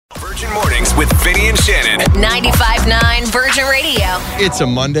with Vinny and Shannon. 95.9 Virgin Radio. It's a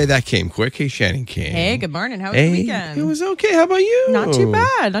Monday. That came quick. Hey, Shannon came. Hey, good morning. How was the weekend? It was okay. How about you? Not too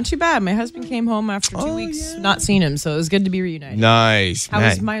bad. Not too bad. My husband came home after 2 weeks not seeing him, so it was good to be reunited. Nice. How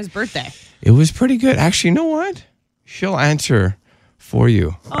was Maya's birthday? It was pretty good. Actually, you know what? She'll answer for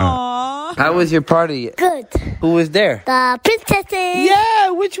you. Aww. How was your party? Good. Who was there? The princesses. Yeah,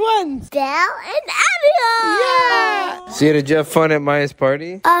 which ones? Belle and Abigail. Yeah. So you had a fun at Maya's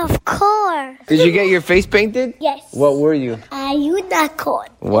party? Of course. Did you get your face painted? Yes. What were you? A unicorn.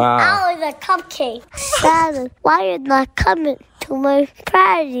 Wow. I was a cupcake. Shannon, why are you not coming to my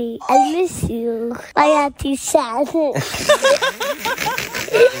party? I miss you. My Auntie Shannon.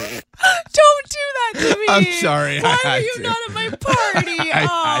 Don't do that to me. I'm sorry. I Why had were you to. not at my party?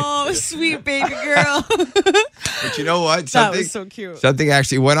 Oh, sweet baby girl. But you know what? That was so cute. Something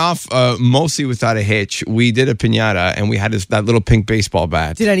actually went off mostly without a hitch. We did a piñata, and we had that little pink baseball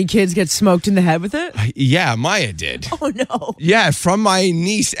bat. Did any kids get smoked in the head with it? Yeah, Maya did. Oh, no. Yeah, from my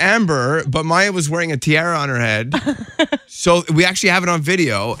niece Amber, but Maya was wearing a tiara on her head. So we actually have it on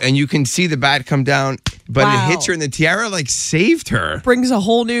video, and you can see the bat come down, but Wow. it hits her, and the tiara saved her. Brings a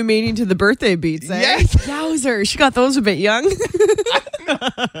whole new meaning to the birthday beats, eh? Yes. Yowzer. She got those a bit young.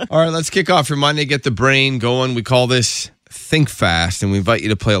 All right, let's kick off your Monday. Get the brain going. We call this Think Fast, and we invite you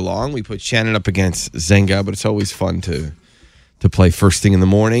to play along. We put Shannon up against Zenga, but it's always fun to play first thing in the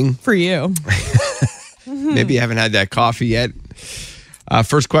morning. For you. Maybe you haven't had that coffee yet.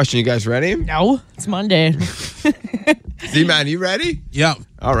 First question, you guys ready? No, it's Monday. Z-Man, you ready? Yeah.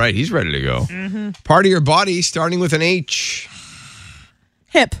 All right, he's ready to go. Part of your body starting with an H.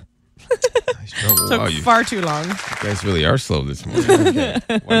 Hip. Oh, Took wow, you far too long. guys really are slow this morning. Okay.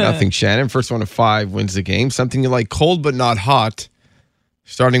 1-0 Shannon. First one to 5 wins the game. Something you like cold but not hot,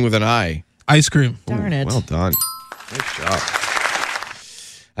 starting with an I. Ice cream. Darn it. Well done. Good job.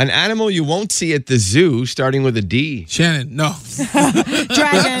 An animal you won't see at the zoo, starting with a D. Shannon, no.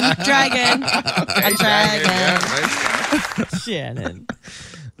 Dragon. A dragon. Yeah, nice. Shannon.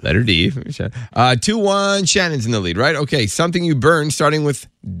 Letter D. 2-1. Shannon's in the lead, right? Okay. Something you burn, starting with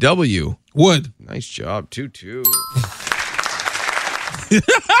W. Wood. Nice job. 2-2.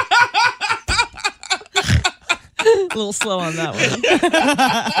 A little slow on that one.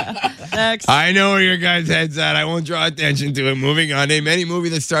 Next. I know where your guys' head's at. I won't draw attention to it. Moving on. Name any movie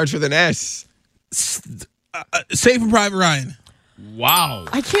that starts with an S. Saving Private Ryan. Wow.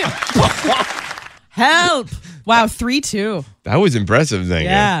 I can't. Help. Wow, 3-2. That was impressive, Zenga.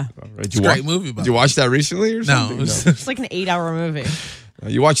 Yeah. All right, It's a great movie. Did you watch that recently or No. something? It was, It's like an 8-hour movie.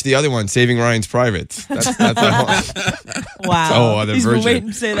 You watched the other one, Saving Ryan's Privates. That's a whole, Wow. other He's version. been waiting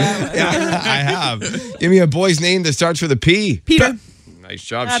to say that one. Yeah, I have. Give me a boy's name that starts with a P. Peter. Nice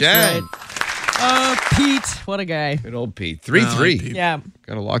job, That's Shan. right. Oh, Pete. What a guy. Good old Pete. I like 3-3. Pete. Yeah.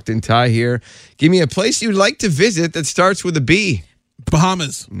 Got a locked in tie here. Give me a place you'd like to visit that starts with a B.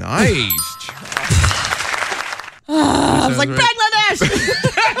 Bahamas. Nice. I was like, Bangladesh.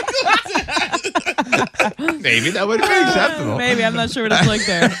 Maybe that would have been acceptable. Maybe. I'm not sure what it's like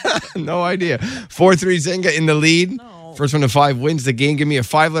there. No idea. 4-3 Zenga in the lead. No. First one to 5 wins the game. Give me a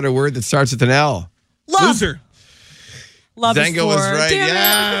 5-letter word that starts with an L. Love. Loser. Love is Zenga was for- right. Damn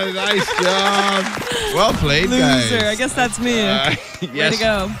it. Yeah, nice job. Well played, guys. Loser. I guess that's me. Yes. Way to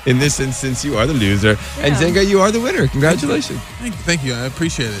go. In this instance, you are the loser. And Zenga, you are the winner. Congratulations. Thank you. I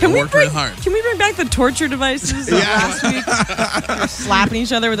appreciate it. Can I we worked really bring hard. Can we bring back the torture devices of last week? We're slapping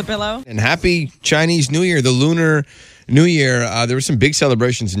each other with a pillow. And happy Chinese New Year, the Lunar New Year. There were some big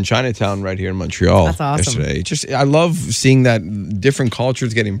celebrations in Chinatown right here in Montreal. That's awesome. Yesterday. I love seeing that different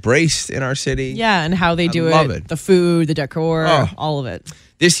cultures get embraced in our city. Yeah, and how they do love it. it. The food, the decor, Oh. all of it.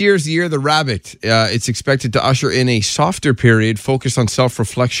 This year's the year of the rabbit. It's expected to usher in a softer period focused on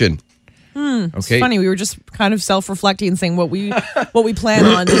self-reflection. It's funny. We were just kind of self-reflecting and saying what we plan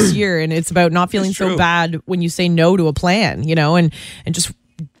on this year, and it's about not feeling so true. bad when you say no to a plan, and just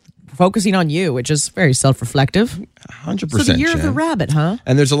focusing on you, which is very self-reflective. 100%. So the year of the Jen. rabbit, huh?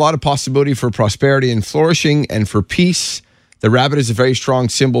 And there's a lot of possibility for prosperity and flourishing and for peace. The rabbit is a very strong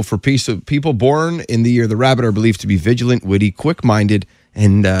symbol for peace. So people born in the year of the rabbit are believed to be vigilant, witty, quick-minded,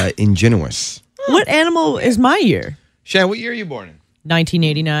 and ingenuous. What animal is my year? Shan, what year are you born in?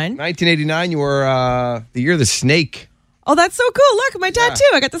 1989. 1989. You were the year of the snake. Oh, that's so cool. Look, my tattoo.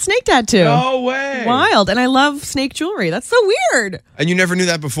 I got the snake tattoo. No way. Wild. And I love snake jewelry. That's so weird. And you never knew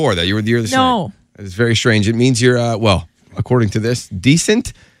that before, that you were the year of the snake? No. It's very strange. It means you're, according to this,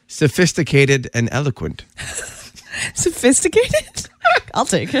 decent, sophisticated, and eloquent. Sophisticated? I'll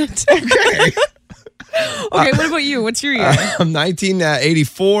take it. Okay. Okay, what about you? What's your year? I'm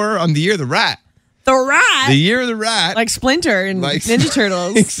 1984. I'm the year of the rat. The rat. The year of the rat. Like Splinter and Ninja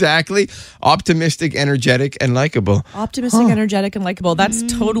Turtles. Exactly. Optimistic, energetic, and likable. Optimistic, energetic, and likable. That's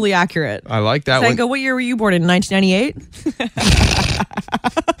totally accurate. I like that Sango, what year were you born in? 1998?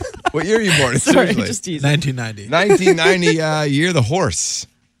 What year are you born? Sorry, Seriously. just teasing. 1990. 1990, year of the horse.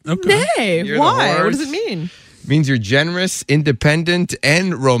 Okay. Hey, You're the why? What horse. does it mean? Means you're generous, independent,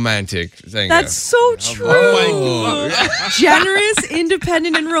 and romantic. Zango. That's so true. Oh my God. Generous,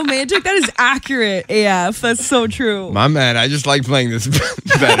 independent, and romantic. That is accurate. AF. That's so true. My man, I just like playing this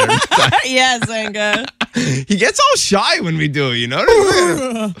better. Yes, Zanga. He gets all shy when we do it, you know what I'm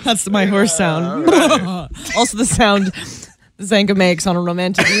saying? That's my horse sound. Also, the sound Zanka makes on a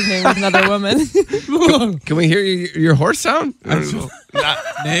romantic evening with another woman. Can we hear your horse sound?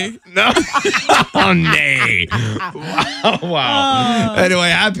 Nay? No. Oh, nay. Wow. Anyway,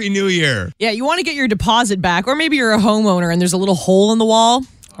 Happy New Year. Yeah, you want to get your deposit back, or maybe you're a homeowner and there's a little hole in the wall,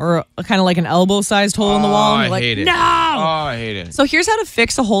 or kind of like an elbow-sized hole in the wall. And I you're like, hate it. no! Oh, I hate it. So here's how to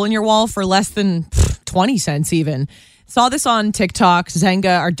fix a hole in your wall for less than 20 cents even. Saw this on TikTok.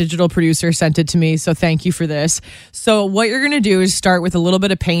 Zenga, our digital producer, sent it to me, so thank you for this. So what you're going to do is start with a little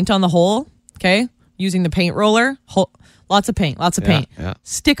bit of paint on the hole, okay? Using the paint roller. Lots of paint. Yeah.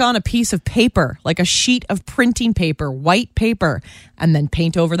 Stick on a piece of paper, like a sheet of printing paper, white paper, and then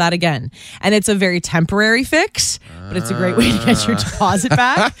paint over that again. And it's a very temporary fix, but it's a great way to get your deposit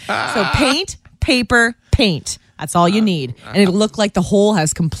back. So paint, paper, paint. That's all you need. And it'll look like the hole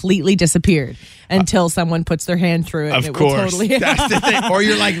has completely disappeared until someone puts their hand through it. Of and it course. Will totally That's the thing. Or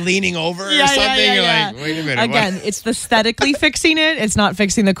you're like leaning over or something. You're like, wait a minute. Again, what? it's aesthetically fixing it. It's not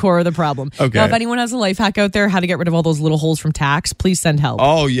fixing the core of the problem. Okay. Now, if anyone has a life hack out there, how to get rid of all those little holes from tax, please send help.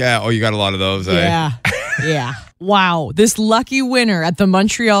 Oh, yeah. Oh, you got a lot of those. Yeah. Yeah. Wow. This lucky winner at the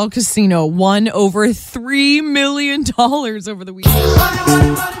Montreal Casino won over $3 million over the weekend.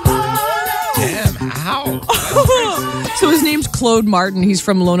 Damn, how? So his name's Claude Martin. He's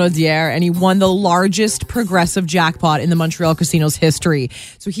from Lonaudière, and he won the largest progressive jackpot in the Montreal Casino's history.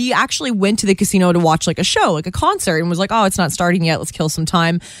 So he actually went to the casino to watch like a show, like a concert, and was like, oh, it's not starting yet. Let's kill some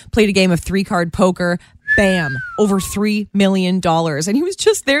time. Played a game of 3-card poker. Bam, over $3 million. And he was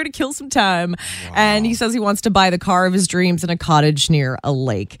just there to kill some time. Wow. And he says he wants to buy the car of his dreams in a cottage near a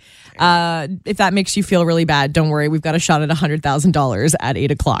lake. If that makes you feel really bad, don't worry. We've got a shot at $100,000 at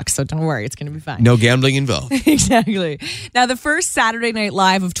 8 o'clock. So don't worry. It's going to be fine. No gambling involved. Exactly. Now, the first Saturday Night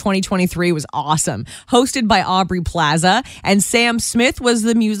Live of 2023 was awesome. Hosted by Aubrey Plaza, and Sam Smith was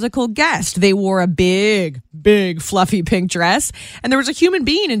the musical guest. They wore a big, fluffy pink dress, and there was a human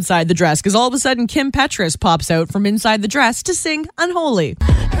being inside the dress because all of a sudden Kim Petras pops out from inside the dress to sing Unholy.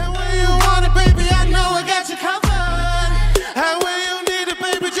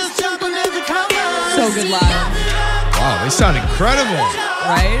 So good live. Wow, they sound incredible.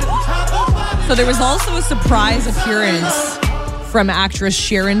 Right? So there was also a surprise appearance from actress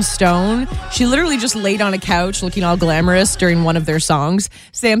Sharon Stone. She literally just laid on a couch looking all glamorous during one of their songs.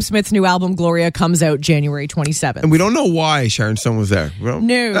 Sam Smith's new album, Gloria, comes out January 27th. And we don't know why Sharon Stone was there. No.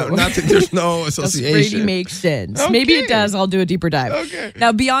 Not that there's no association. Doesn't really make sense. Okay. Maybe it does. I'll do a deeper dive. Okay.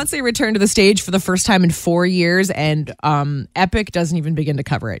 Now, Beyonce returned to the stage for the first time in 4 years, and Epic doesn't even begin to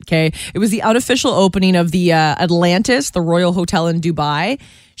cover it, okay? It was the unofficial opening of the Atlantis, the Royal Hotel in Dubai.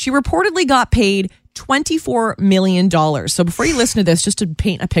 She reportedly got paid $24 million. So before you listen to this, just to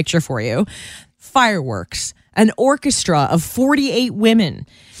paint a picture for you, fireworks, an orchestra of 48 women.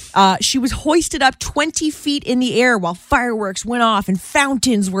 She was hoisted up 20 feet in the air while fireworks went off and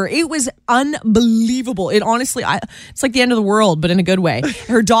fountains were. It was unbelievable. It honestly, it's like the end of the world, but in a good way.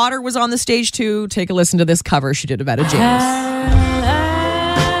 Her daughter was on the stage too. Take a listen to this cover she did of Etta James.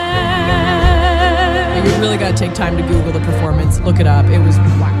 You really got to take time to Google the performance. Look it up. It was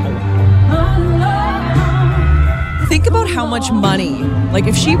wow. Think about how much money, like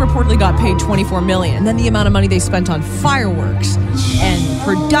if she reportedly got paid $24 million, and then the amount of money they spent on fireworks and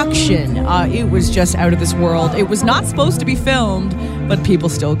production, it was just out of this world. It was not supposed to be filmed, but people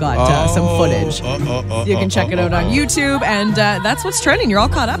still got some footage. You can check it out on YouTube, and that's what's trending. You're all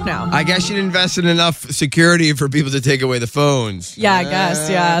caught up now. I guess she'd invested enough security for people to take away the phones. Yeah, I guess.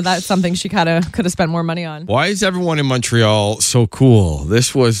 Yeah, that's something she kind of could have spent more money on. Why is everyone in Montreal so cool?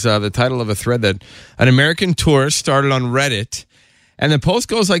 This was the title of a thread that an American tourist started on Reddit. And the post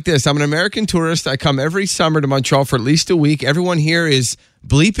goes like this. I'm an American tourist. I come every summer to Montreal for at least a week. Everyone here is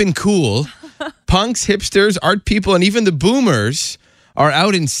bleeping cool. Punks, hipsters, art people, and even the boomers are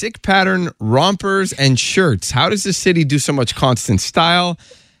out in sick pattern rompers and shirts. How does the city do so much constant style?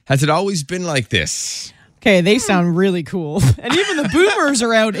 Has it always been like this? Okay, they sound really cool. And even the boomers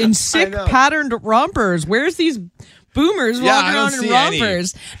are out in sick patterned rompers. Where's these boomers Yeah, walking I don't around in see any.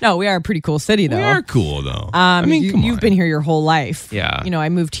 rompers. No, we are a pretty cool city, though. We are cool, though. I mean, come you've on. been here your whole life. Yeah. You know, I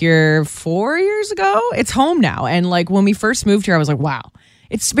moved here 4 years ago. It's home now. And like when we first moved here, I was like, wow,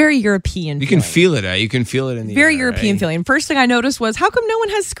 it's very European. You can feeling. feel it, eh? You can feel it in the Very air, European eh? feeling. First thing I noticed was how come no one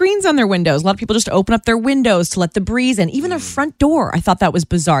has screens on their windows? A lot of people just open up their windows to let the breeze in. Even their front door. I thought that was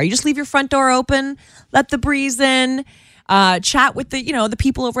bizarre. You just leave your front door open, let the breeze in. Chat with the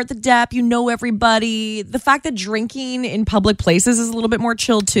people over at the DEP. You know everybody. The fact that drinking in public places is a little bit more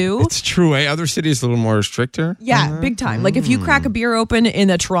chilled too. It's true, eh? Other cities a little more stricter. Yeah, big time. Like if you crack a beer open in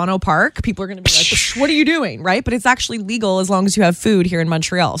a Toronto park, people are going to be like, "What are you doing?" Right? But it's actually legal as long as you have food here in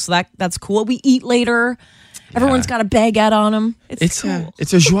Montreal. So that's cool. We eat later. Everyone's got a baguette on them. It's cool.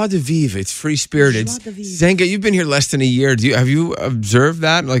 It's a joie de vivre. It's free spirited. Joie de vivre. Zenga, you've been here less than a year. Have you observed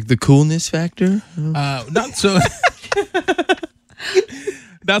that, like the coolness factor? Not so.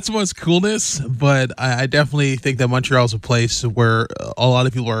 Not so much coolness, but I definitely think that Montreal is a place where a lot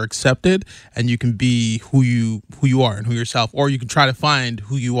of people are accepted, and you can be who you are and who yourself, or you can try to find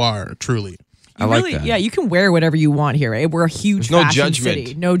who you are truly. I like that. Yeah, you can wear whatever you want here. Right? We're a huge There's no fashion judgment.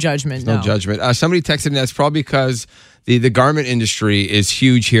 city. No judgment. No judgment. Somebody texted in that's probably because the garment industry is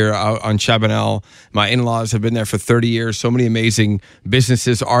huge here out on Chabanel. My in-laws have been there for 30 years. So many amazing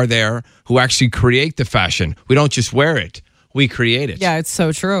businesses are there who actually create the fashion. We don't just wear it. We create it. Yeah, it's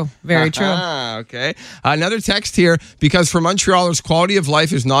so true. Very true. Okay. Another text here, because for Montrealers, quality of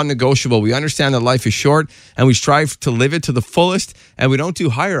life is non-negotiable. We understand that life is short and we strive to live it to the fullest, and we don't do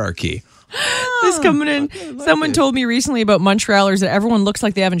hierarchy. This coming in. Someone told me recently about Montrealers that everyone looks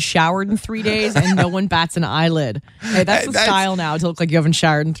like they haven't showered in 3 days and no one bats an eyelid. Hey, that's the style now to look like you haven't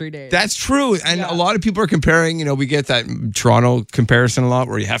showered in 3 days. That's true. And a lot of people are comparing, we get that Toronto comparison a lot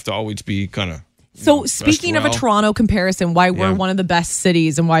where you have to always be kind of. So speaking of a Toronto comparison, why we're one of the best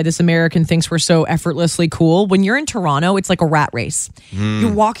cities and why this American thinks we're so effortlessly cool. When you're in Toronto, it's like a rat race.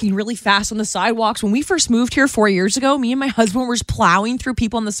 You're walking really fast on the sidewalks. When we first moved here 4 years ago, me and my husband were just plowing through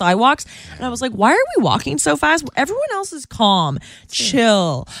people on the sidewalks. And I was like, why are we walking so fast? Everyone else is calm,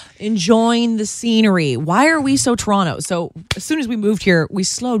 chill, enjoying the scenery. Why are we so Toronto? So as soon as we moved here, we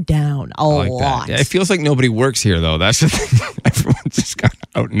slowed down a lot. Yeah, it feels like nobody works here, though. That's the thing. Everyone's just kind of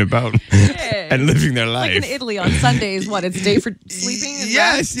out and about and living their life. Like in Italy on Sundays, it's a day for sleeping? And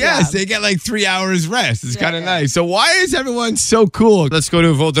Yes. rest? Yeah. They get like 3 hours rest. It's kind of nice. So why is everyone so cool? Let's go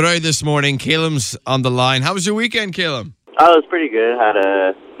to Vaudreuil this morning. Caleb's on the line. How was your weekend, Caleb? Oh, it was pretty good. Had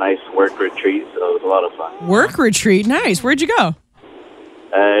a nice work retreat, so it was a lot of fun. Work retreat. Nice. Where'd you go?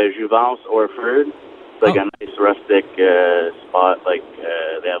 Jouvence, Orford. It's like a nice rustic spot. Like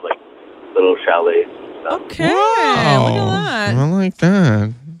they have like little chalets and stuff. Okay. Look at that. I like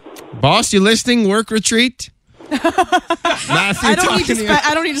that. Boss, you listening? Work retreat? Matthew,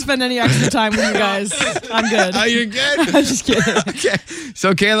 I don't need to spend any extra time with you guys. I'm good. Oh, you're good? I'm just kidding. Okay.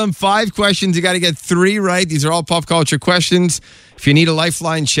 So, Caleb, 5 questions. You got to get 3 right. These are all pop culture questions. If you need a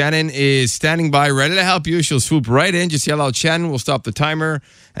lifeline, Shannon is standing by, ready to help you. She'll swoop right in. Just yell out Shannon. We'll stop the timer,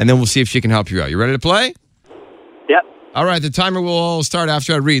 and then we'll see if she can help you out. You ready to play? Yep. All right. The timer will start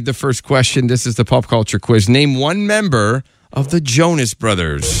after I read the first question. This is the pop culture quiz. Name one member of the Jonas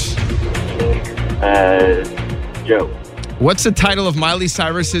Brothers. Joe. What's the title of Miley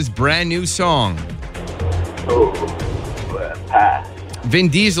Cyrus's brand new song? Oh, pass. Vin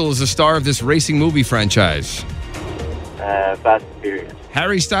Diesel is the star of this racing movie franchise. Fast and Furious.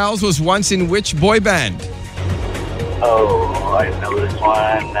 Harry Styles was once in which boy band? Oh, I know this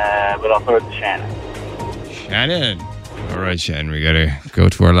one, but I'll throw it to Shannon. Shannon. All right, Shannon, we got to go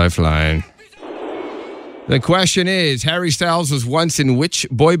to our lifeline. The question is, Harry Styles was once in which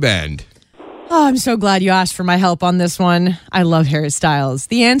boy band? Oh, I'm so glad you asked for my help on this one. I love Harry Styles.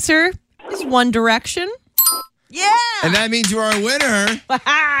 The answer is One Direction. Yeah. And that means you are a winner.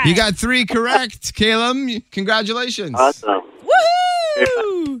 You got 3 correct, Caleb. Congratulations. Awesome.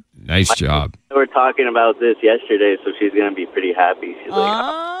 Woohoo! Nice job. We were talking about this yesterday, so she's going to be pretty happy. She's like,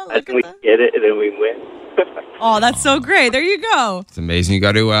 I look think we at can get it, and then we win. Oh, that's so great. There you go. It's amazing. You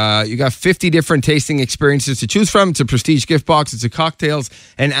got 50 different tasting experiences to choose from. It's a prestige gift box. It's a cocktails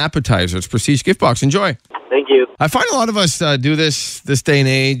and appetizers. Prestige gift box. Enjoy. Thank you. I find a lot of us do this day and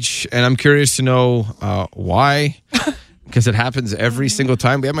age, and I'm curious to know why, because it happens every single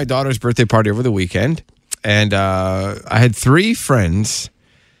time. We had my daughter's birthday party over the weekend, and I had 3 friends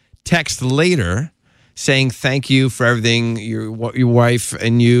text later saying thank you for everything. Your wife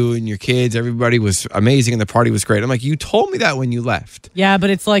and you and your kids, everybody was amazing, and the party was great. I'm like, you told me that when you left. Yeah, but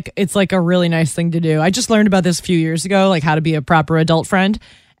it's like a really nice thing to do. I just learned about this a few years ago, like how to be a proper adult friend.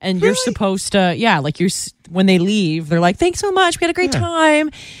 And you're supposed to, when they leave, they're like, thanks so much. We had a great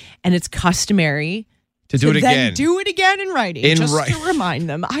time. And it's customary to do it then again. do it again in writing, In just writing. to remind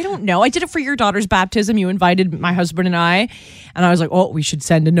them. I don't know. I did it for your daughter's baptism. You invited my husband and I was like, oh, we should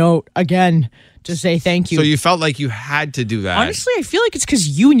send a note again to say thank you. So you felt like you had to do that. Honestly, I feel like it's because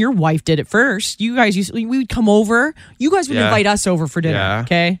you and your wife did it first. You guys we would come over. You guys would Yeah. invite us over for dinner. Yeah.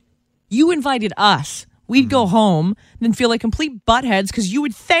 Okay, you invited us. We'd go home and then feel like complete buttheads because you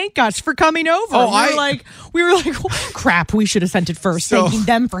would thank us for coming over. Oh, we were like, oh, crap, we should have sent it first, So- thanking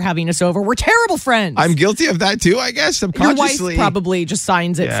them for having us over. We're terrible friends. I'm guilty of that too, I guess, Your subconsciously. wife probably just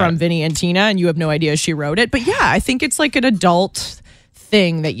signs it Yeah. from Vinny and Tina, and you have no idea she wrote it. But yeah, I think it's like an adult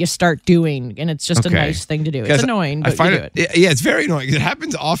thing that you start doing, and it's just a Okay. nice thing to do. It's 'Cause annoying, I but find you do it. Yeah, it's very annoying. It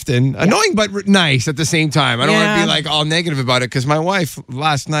happens often. Annoying, but nice at the same time. I don't want to Yeah. be like all negative about it because my wife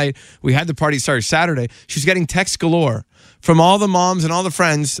last night, we had the party started Saturday. She's getting texts galore from all the moms and all the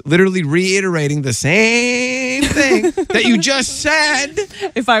friends, literally reiterating the same thing that you just said.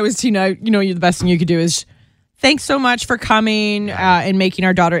 If I was Tina, the best thing you could do is thanks so much for coming and making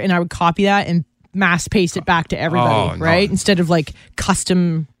our daughter, and I would copy that and mass paste it back to everybody, Oh, no. right? Instead of like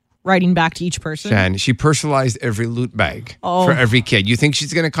custom writing back to each person. Shan, she personalized every loot bag for every kid. You think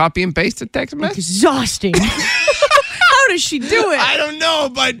she's going to copy and paste a text message? Exhausting. How does she do it? I don't know,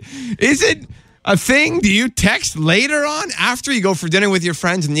 but is it a thing? Do you text later on after you go for dinner with your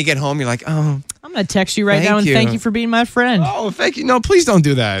friends and you get home? You're like, oh, I'm going to text you right Thank now and you. thank you for being my friend. thank you. No, please don't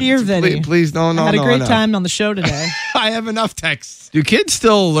do that. Dear Vinny. Please, no. I had a great no. time on the show today. I have enough texts. Do kids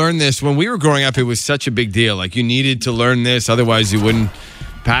still learn this? When we were growing up, it was such a big deal. Like you needed to learn this, otherwise you wouldn't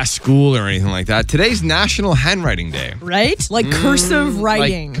pass school or anything like that. Today's National Handwriting Day. Right? Like cursive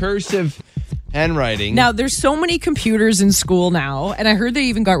writing. Like cursive handwriting. Now, there's so many computers in school now, and I heard they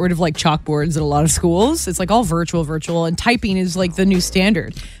even got rid of like chalkboards at a lot of schools. It's like all virtual, and typing is like the new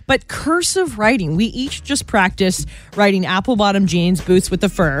standard. But cursive writing, we each just practiced writing apple-bottom jeans, boots with the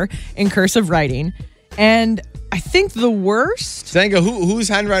fur in cursive writing. And I think the worst, Zanga, whose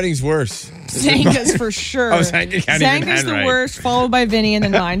handwriting's worse? Zanga's for sure. Oh, Zanga can't even Zanga's the handwrite. worst, followed by Vinny, and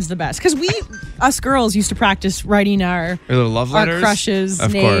then mine's the best. Because us girls used to practice writing our Your little love our letters? crushes'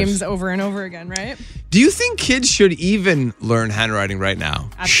 Of names course. over and over again, right? Do you think kids should even learn handwriting right now?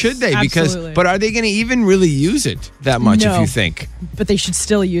 Should they? Absolutely. But are they going to even really use it that much? No. If you think But they should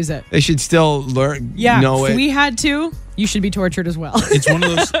still use it. they should still learn, Yeah, know if it. we had to, you should be tortured as well.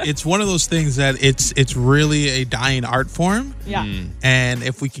 It's one of those things that it's really a dying art form. Yeah. And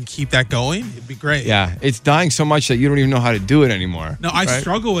if we can keep that going, it'd be great. Yeah, it's dying so much that you don't even know how to do it anymore. No, I right?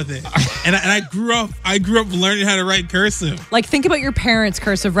 struggle with it, and I grew up learning how to write cursive. Like, think about your parents'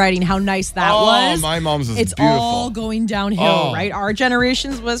 cursive writing, how nice that Oh, was. my mom's was It's beautiful. all going downhill, Oh. right? Our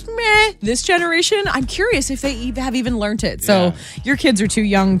generation's was meh. This generation, I'm curious if they have even learned it. So Yeah. your kids are too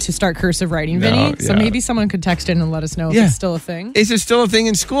young to start cursive writing, No, Vinny. So yeah. maybe someone could text in and let us know if Yeah. it's still a thing. Is it still a thing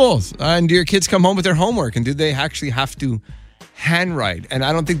in schools? And do your kids come home with their homework? And do they actually have to handwrite? And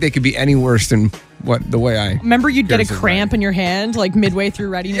I don't think they could be any worse than the way I Remember, you'd get a cursive cramp writing. in your hand, like midway through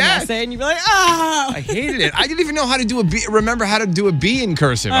writing Yes. an essay, and you'd be like, ah! I hated it. I didn't even know how to do a B. Remember how to do a B in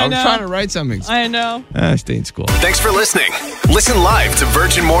cursive. I was know. trying to write something. I know. Stay in school. Thanks for listening. Listen live to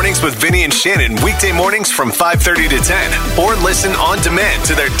Virgin Mornings with Vinny and Shannon weekday mornings from 5:30 to 10, or listen on demand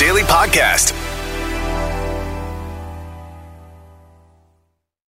to their daily podcast.